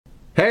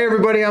Hey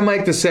everybody, I'm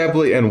Mike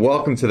DeSampoli and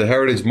welcome to the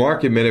Heritage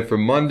Market Minute for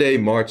Monday,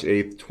 March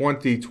 8th,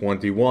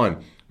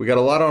 2021. We got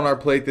a lot on our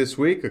plate this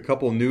week. A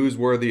couple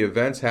newsworthy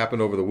events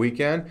happened over the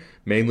weekend,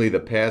 mainly the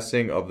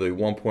passing of the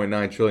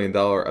 $1.9 trillion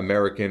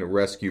American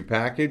Rescue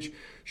Package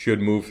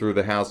should move through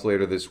the House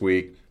later this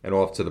week and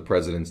off to the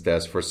president's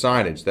desk for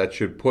signage. That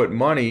should put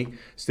money,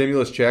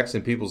 stimulus checks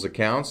in people's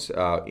accounts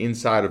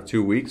inside of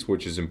 2 weeks,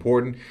 which is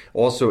important.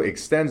 Also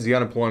extends the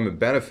unemployment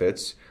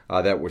benefits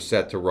that were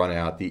set to run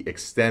out, the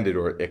extended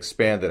or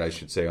expanded, I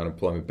should say,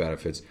 unemployment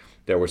benefits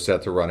that were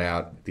set to run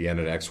out at the end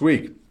of next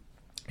week.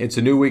 It's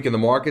a new week in the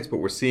markets, but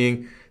we're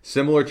seeing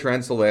similar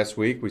trends to last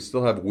week. We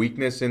still have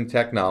weakness in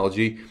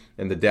technology,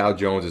 and the Dow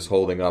Jones is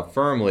holding up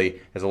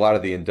firmly as a lot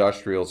of the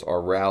industrials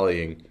are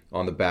rallying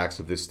on the backs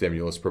of this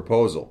stimulus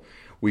proposal.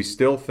 We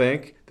still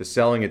think the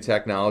selling of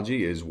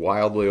technology is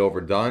wildly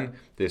overdone.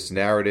 This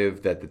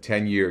narrative that the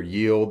 10-year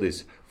yield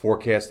is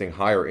forecasting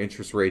higher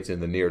interest rates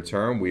in the near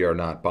term, we are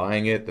not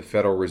buying it. The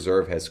Federal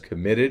Reserve has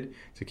committed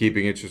to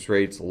keeping interest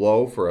rates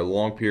low for a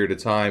long period of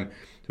time.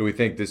 So we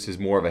think this is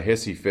more of a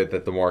hissy fit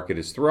that the market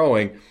is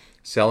throwing,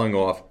 selling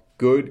off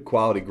good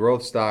quality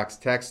growth stocks,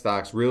 tech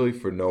stocks, really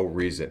for no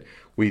reason.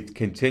 We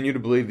continue to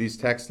believe these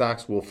tech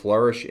stocks will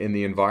flourish in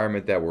the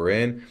environment that we're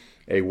in.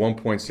 A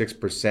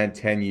 1.6%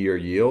 10-year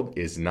yield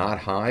is not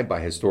high by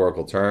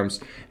historical terms,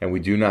 and we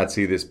do not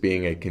see this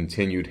being a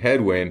continued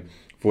headwind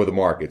for the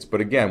markets.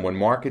 But again, when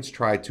markets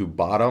try to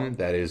bottom,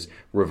 that is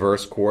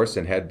reverse course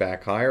and head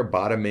back higher,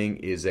 bottoming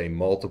is a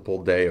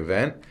multiple day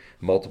event,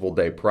 multiple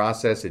day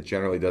process. It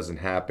generally doesn't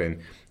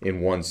happen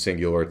in one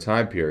singular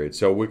time period.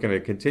 So we're going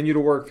to continue to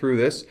work through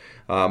this.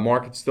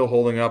 Market's still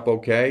holding up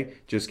okay,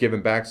 just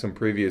giving back some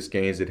previous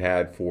gains it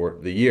had for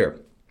the year.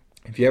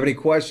 If you have any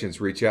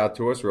questions, reach out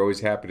to us. We're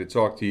always happy to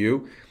talk to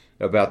you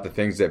about the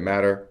things that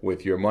matter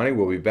with your money.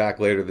 We'll be back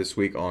later this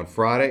week on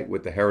Friday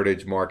with the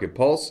Heritage Market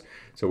Pulse.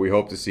 So we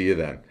hope to see you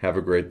then. Have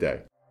a great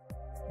day.